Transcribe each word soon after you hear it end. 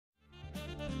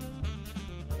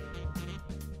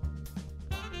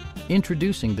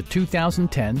Introducing the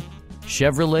 2010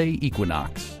 Chevrolet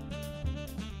Equinox.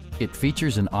 It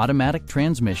features an automatic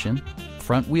transmission,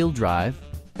 front-wheel drive,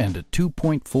 and a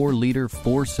 2.4-liter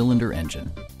four-cylinder engine.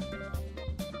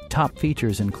 Top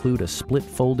features include a split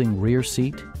folding rear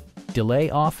seat,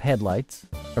 delay-off headlights,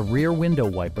 a rear window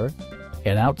wiper,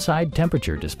 an outside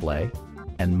temperature display,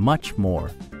 and much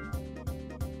more.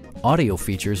 Audio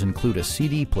features include a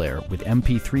CD player with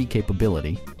MP3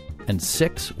 capability and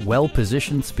 6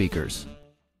 well-positioned speakers.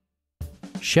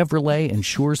 Chevrolet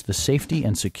ensures the safety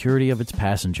and security of its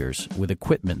passengers with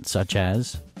equipment such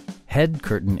as head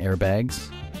curtain airbags,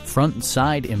 front and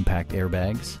side impact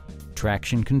airbags,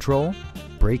 traction control,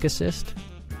 brake assist,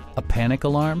 a panic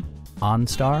alarm,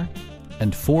 OnStar,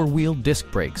 and 4-wheel disc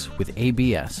brakes with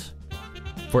ABS.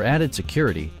 For added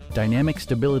security, dynamic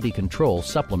stability control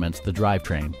supplements the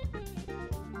drivetrain.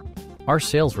 Our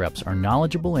sales reps are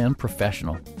knowledgeable and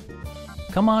professional.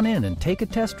 Come on in and take a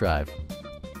test drive.